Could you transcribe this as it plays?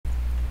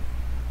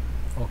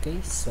Okay,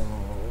 so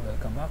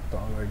welcome back to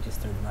our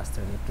registered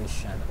master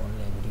electrician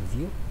online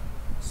review.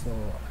 So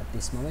at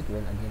this moment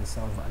we'll again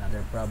solve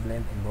another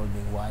problem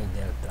involving Y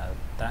delta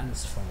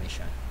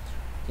transformation.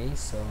 Okay,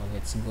 so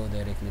let's go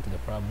directly to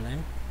the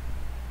problem.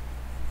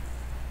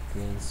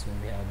 Okay, so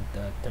we have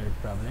the third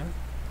problem.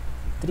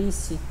 3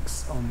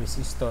 6 ohm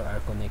resistor are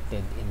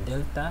connected in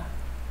delta.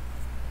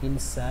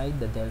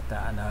 Inside the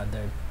delta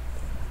another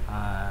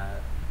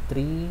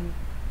 3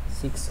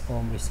 6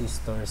 ohm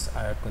resistors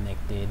are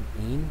connected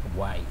in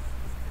Y.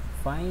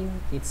 Find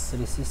its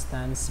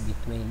resistance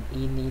between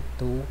any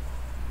two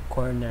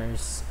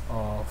corners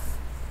of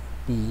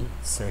the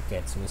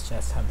circuit. So let's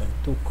just have the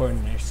two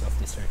corners of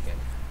the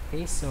circuit.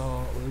 Okay,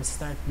 so we'll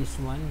start this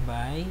one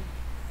by,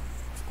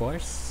 of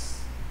course,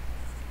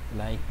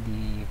 like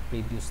the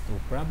previous two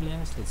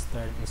problems, let's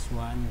start this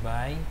one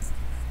by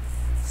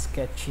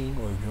sketching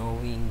or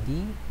drawing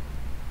the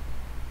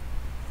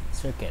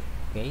circuit.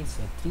 Okay,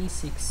 so 3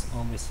 6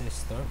 ohm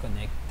resistor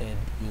connected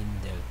in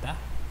delta.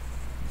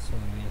 So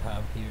we'll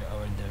have here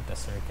our delta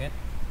circuit.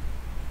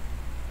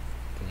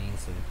 Okay,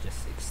 so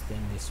just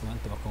extend this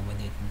one to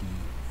accommodate the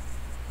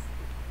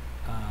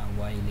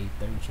Y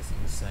later, which is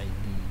inside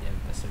the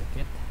delta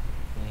circuit.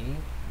 Okay,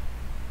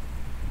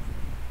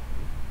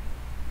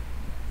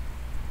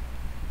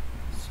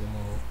 so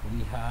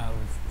we have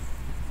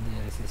the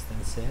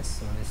resistances,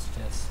 so let's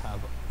just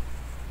have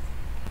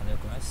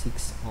another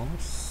 6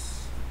 ohms.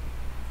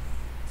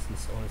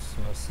 This is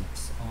also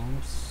 6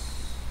 ohms,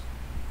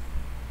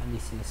 and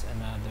this is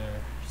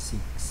another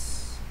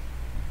 6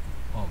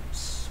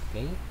 ohms.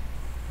 Okay,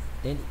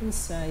 then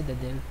inside the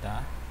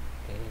delta,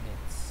 okay,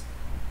 that's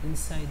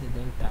inside the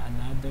delta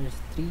another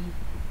 3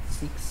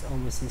 6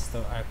 ohm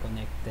resistor are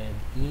connected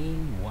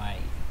in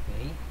Y.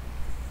 Okay,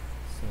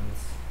 so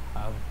let's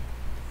have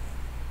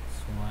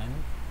this one.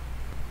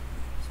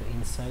 So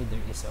inside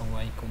there is a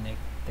Y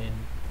connected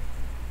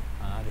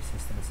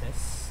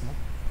resistances, no?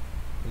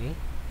 Okay,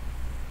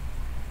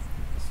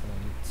 so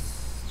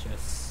let's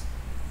just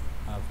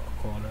have a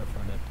color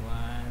for that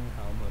one.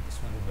 How about this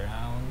one,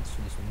 brown? So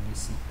this will be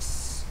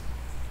 6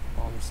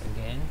 ohms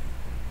again,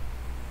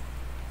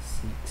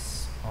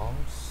 6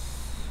 ohms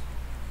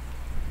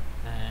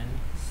and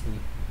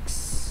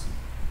 6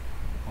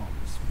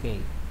 ohms. Okay,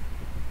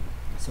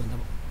 so the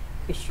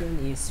question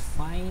is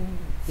find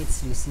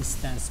its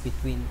resistance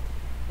between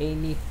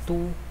any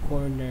two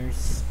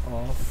corners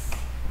of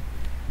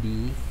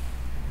the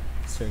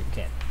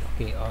circuit.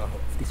 Okay, of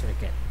the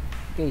circuit.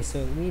 Okay,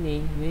 so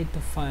meaning we need to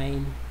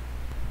find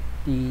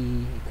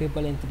the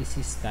equivalent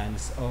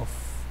resistance of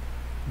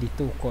the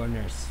two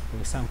corners. For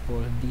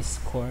example, this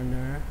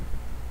corner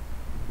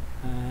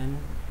and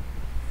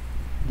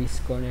this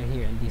corner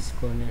here and this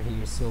corner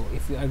here. So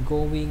if we are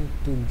going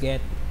to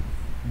get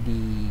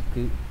the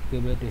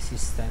equivalent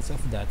resistance of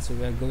that, so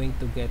we are going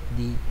to get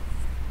the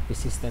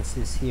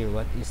resistances here.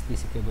 What is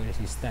this equivalent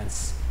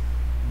resistance?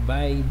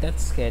 By that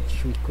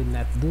sketch we could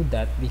not do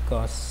that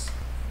because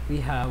we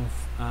have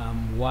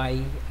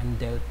Y and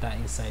delta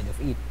inside of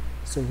it.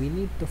 So we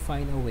need to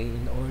find a way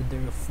in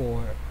order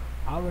for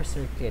our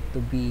circuit to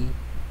be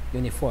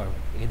uniform.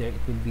 Either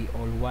it will be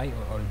all Y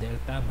or all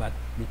delta, but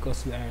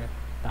because we are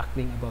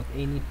tackling about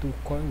any two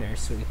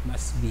corners, so it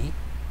must be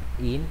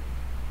in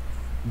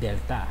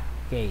delta.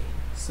 Okay,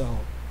 so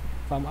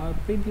from our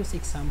previous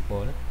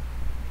example,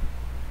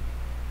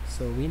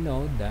 so we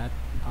know that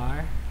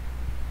our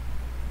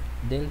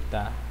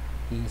delta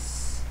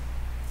is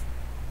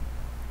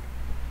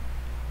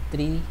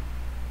 3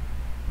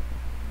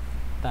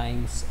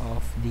 times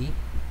of the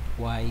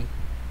Y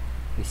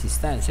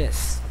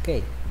resistances.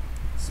 Okay,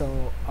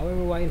 so our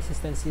Y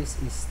resistances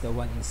is the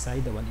one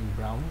inside, the one in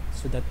brown.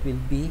 So that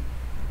will be,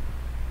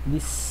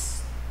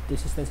 this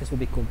resistances will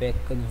be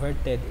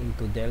converted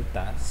into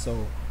delta.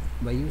 So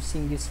by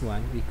using this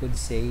one, we could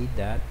say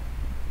that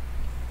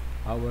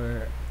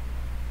our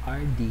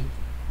RD,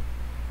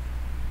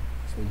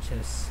 so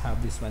just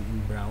have this one in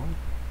brown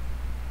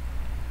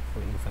for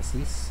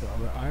emphasis. So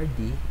our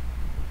RD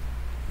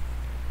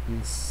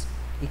is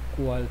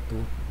equal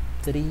to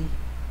 3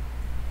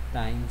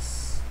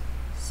 times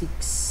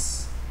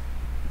 6,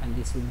 and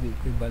this will be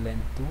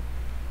equivalent to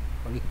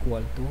or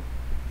equal to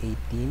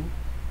 18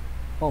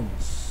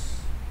 ohms.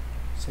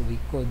 So we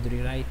could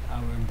rewrite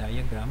our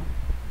diagram.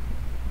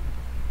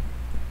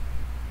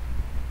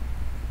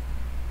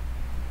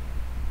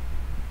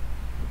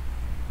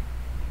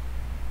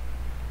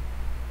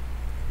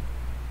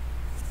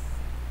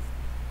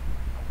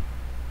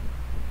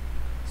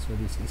 So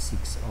this is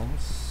 6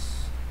 ohms,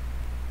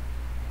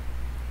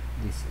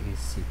 this is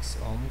 6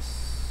 ohms,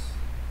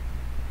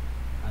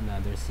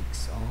 another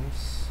 6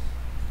 ohms.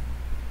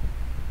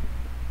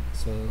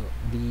 So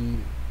the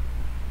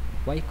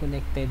Y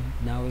connected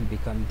now will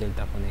become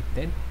delta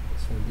connected.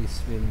 So this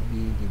will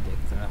be the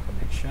delta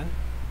connection.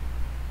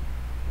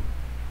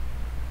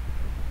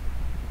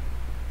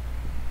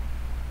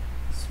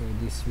 So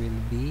this will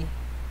be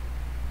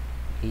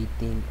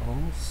 18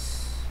 ohms.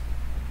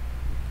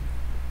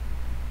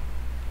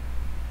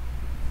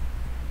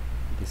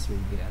 This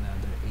will be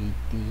another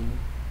 18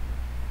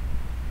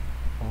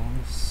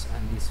 ohms.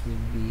 this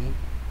will be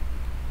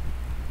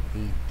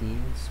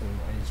 18, so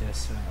I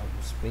just run out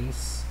of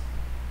space,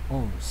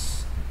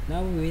 ohms.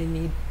 Now we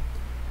need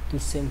to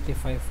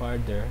simplify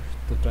further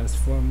to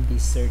transform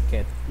this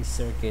circuit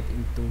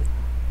into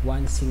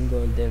one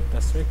single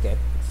delta circuit.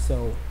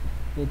 So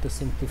we need to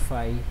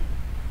simplify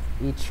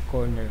each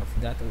corner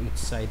of that, or each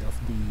side of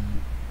the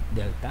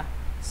delta.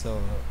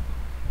 So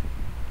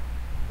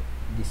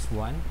this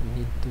one,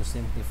 we need to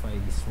simplify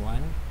this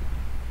one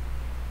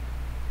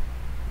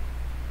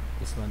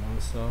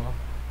also,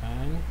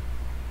 and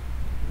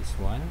this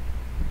one.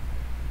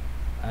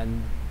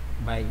 And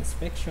by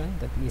inspection,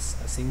 that is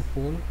a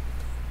simple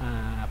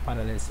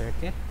parallel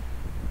circuit.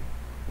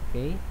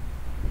 Okay,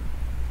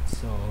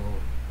 so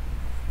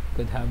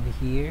could have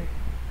here,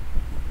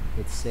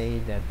 let's say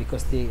that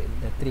because the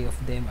three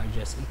of them are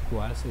just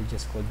equal, so we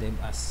just call them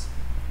as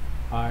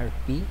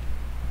RP.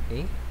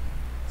 Okay,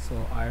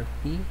 so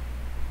RP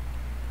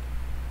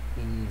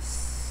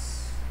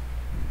is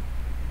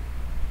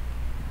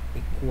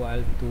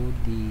equal to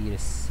the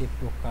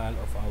reciprocal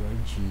of our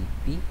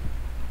GP.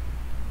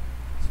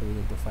 So we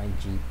need to find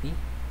GP.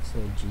 So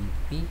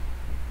GP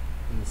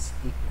is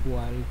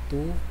equal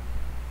to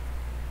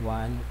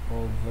 1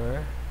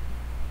 over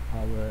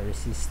our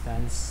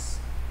resistance,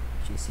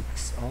 which is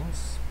 6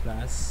 ohms,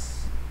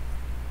 plus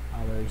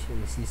our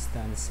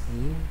resistance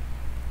in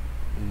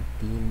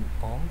 18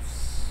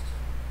 ohms.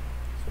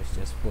 So let's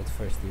just put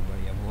first the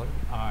variable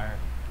R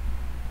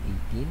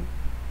 18.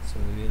 So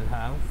we will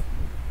have,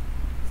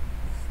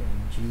 so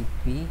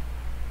GP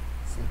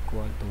is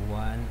equal to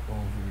 1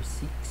 over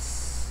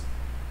 6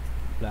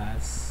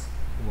 plus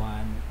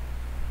 1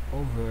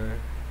 over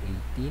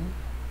 18.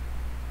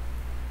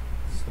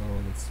 So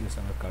let's use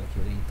our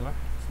calculator.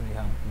 So we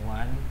have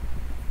 1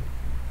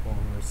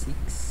 over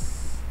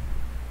 6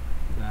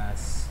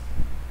 plus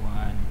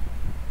 1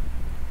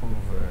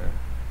 over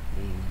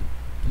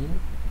 18,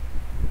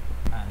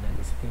 and that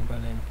is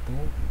equivalent to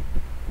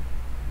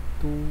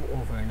 2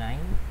 over 9.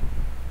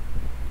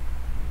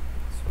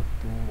 So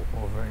 2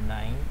 over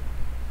 9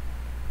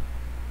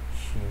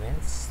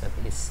 Siemens, that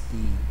is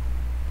the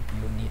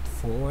unit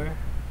for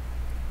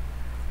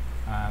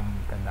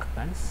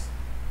conductance.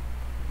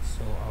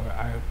 So our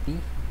RP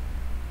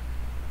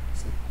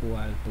is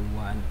equal to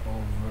 1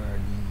 over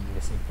the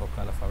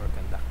reciprocal of our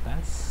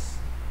conductance,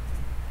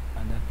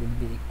 and that will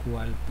be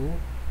equal to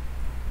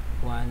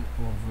 1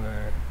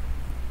 over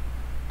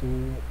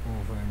 2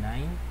 over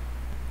 9,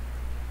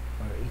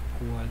 or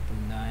equal to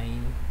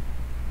 9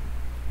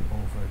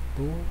 over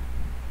 2.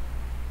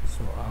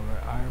 So our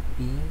RP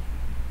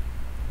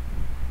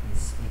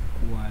is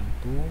equal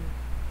to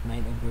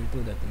 9 over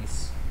 2, that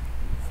is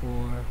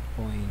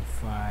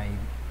 4.5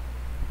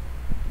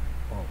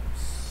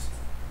 ohms.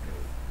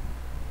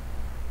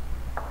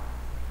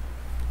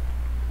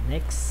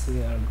 Next,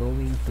 we are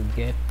going to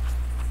get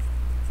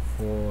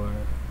for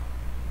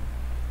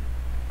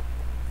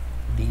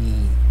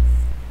the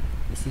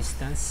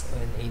resistance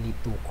on any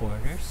two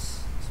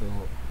corners. So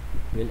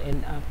we'll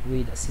end up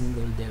with a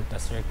single delta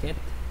circuit,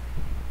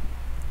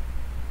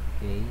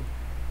 okay,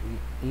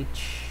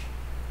 each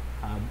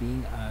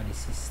having a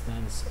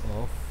resistance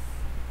of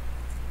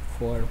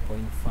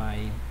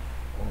 4.5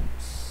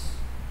 ohms.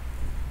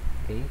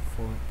 Okay,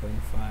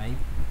 4.5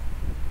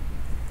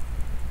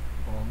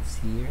 ohms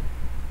here,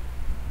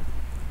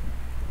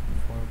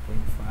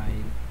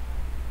 4.5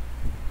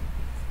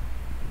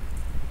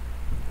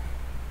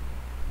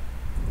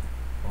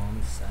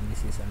 ohms, and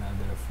this is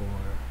another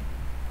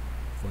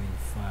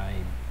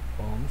 4.5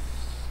 ohms.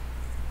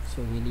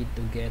 So we need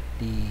to get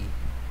the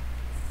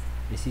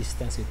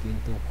resistance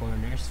between two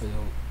corners. So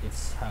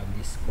let's have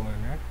this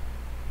corner.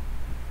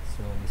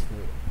 So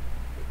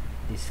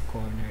this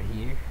corner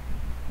here.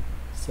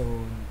 So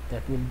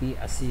that will be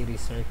a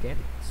series circuit.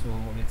 So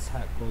let's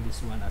call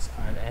this one as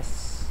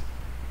RS.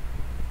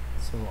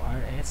 So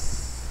RS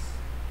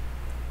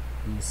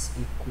is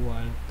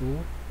equal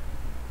to,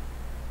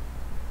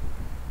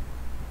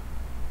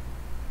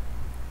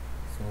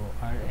 so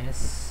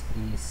RS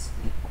is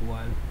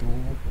equal to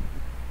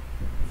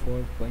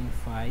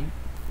 4.5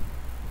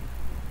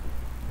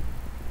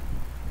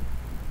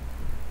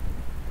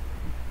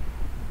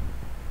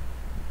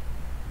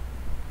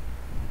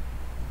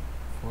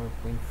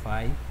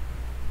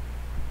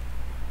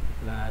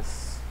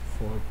 plus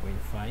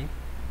 4.5,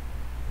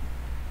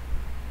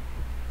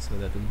 so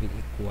that will be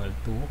equal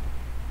to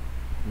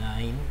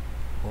 9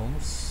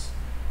 ohms.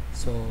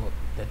 So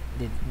that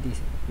this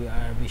we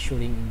are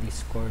measuring in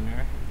this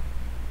corner,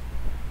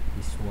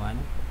 this one.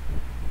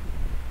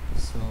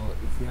 So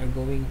if we are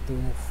going to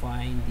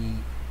find the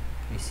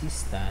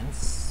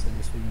resistance, so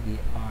this will be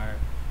our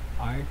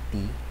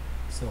RT.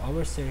 So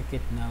our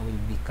circuit now will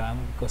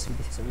become, because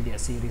this is already a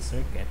series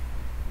circuit,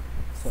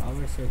 so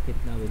our circuit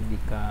now will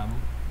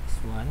become this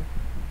one.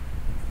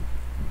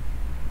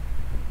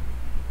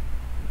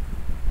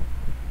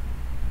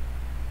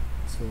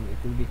 So it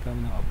will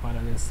become now a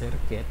parallel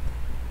circuit.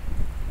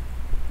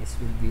 This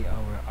will be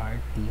our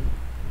RT.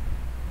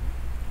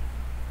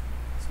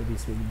 So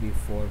this will be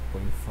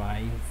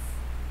 4.5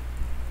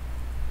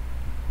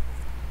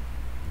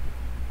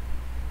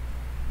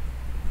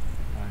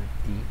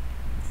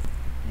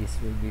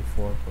 will be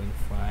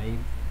 4.5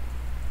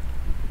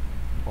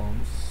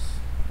 ohms,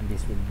 and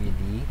this will be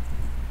the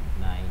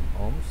 9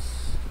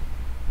 ohms.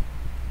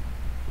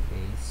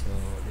 Okay, so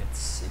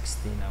let's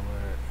extend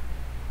our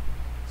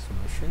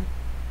solution,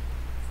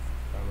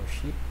 our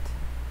sheet.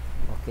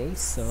 Okay,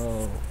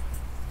 so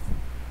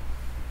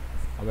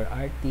our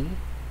RT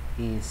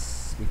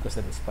is, because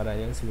that is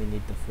parallel, so we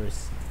need to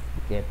first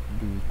get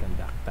the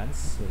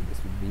conductance. So this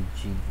will be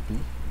GT,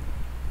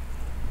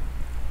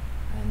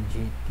 and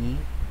GT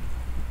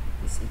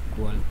is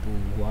equal to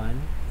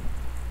 1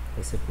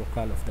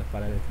 reciprocal of the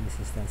parallel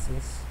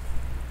resistances,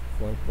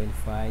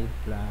 4.5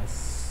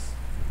 plus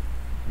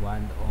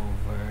 1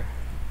 over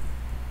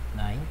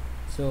 9.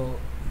 So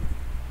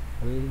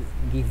we'll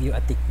give you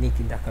a technique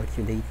in the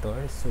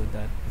calculator so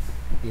that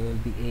you will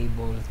be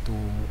able to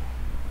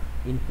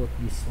input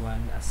this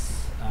one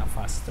as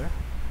faster.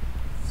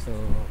 So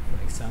for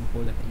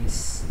example, that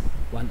is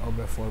 1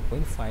 over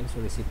 4.5,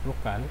 so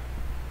reciprocal,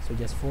 so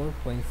just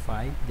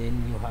 4.5,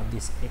 then you have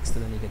this x to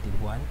the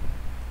negative 1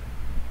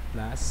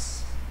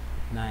 plus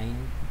 9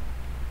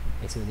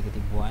 x to the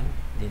negative 1,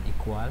 then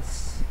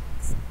equals,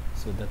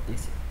 so that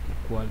is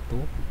equal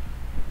to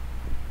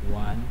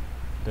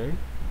 1/3,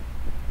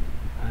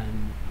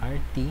 and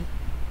RT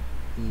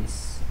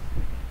is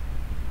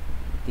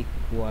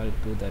equal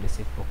to the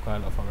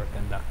reciprocal of our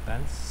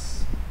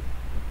conductance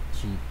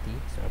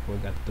GT. So I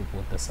forgot to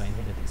put the sign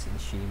here, that is in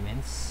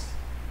Siemens.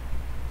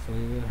 So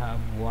we will have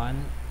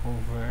 1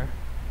 over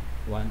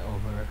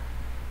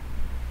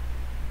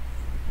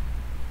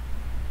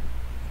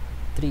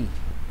 3.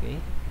 Okay,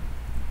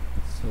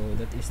 so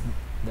that is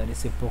the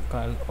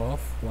reciprocal of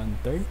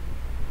 1/3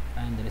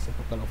 and the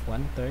reciprocal of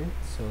 1/3.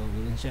 So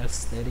we'll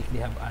just directly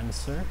have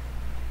answer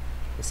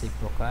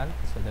reciprocal,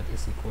 so that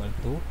is equal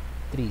to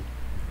 3,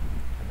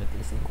 and that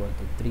is equal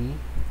to 3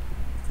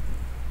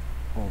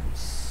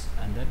 ohms,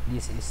 and that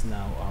this is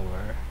now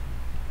our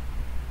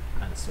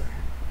answer.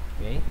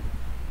 Okay,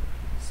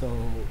 so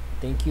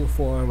thank you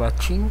for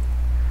watching.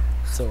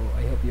 So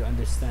I hope you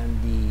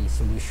understand the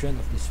solution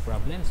of this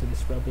problem. So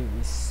this problem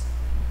is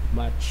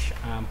much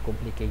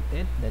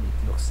complicated than it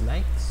looks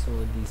like, so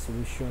the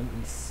solution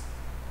is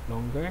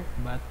longer,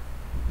 but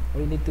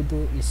all you need to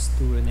do is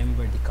to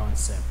remember the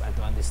concept and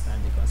to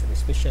understand the concept,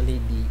 especially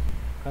the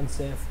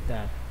concept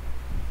that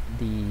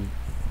the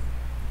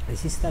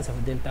resistance of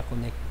a delta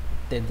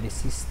connected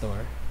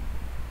resistor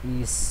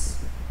is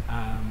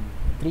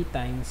 3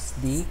 times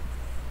the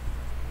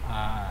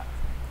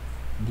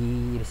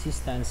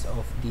resistance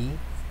of the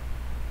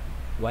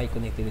Y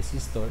connected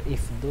resistor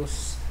if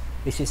those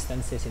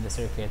resistances in the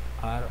circuit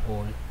are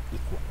all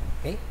equal.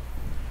 Okay,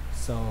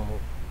 so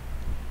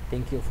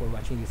thank you for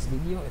watching this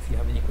video. If you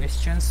have any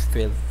questions,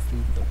 feel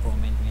free to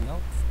comment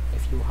below.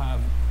 If you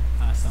have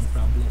some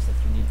problems that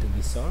you need to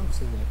be solved,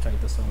 so we'll try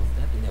to solve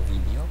that in a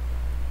video.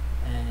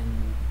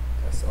 And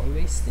as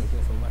always, thank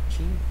you for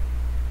watching,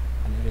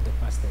 and in order to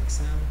pass the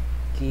exam,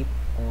 keep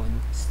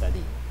on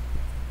studying.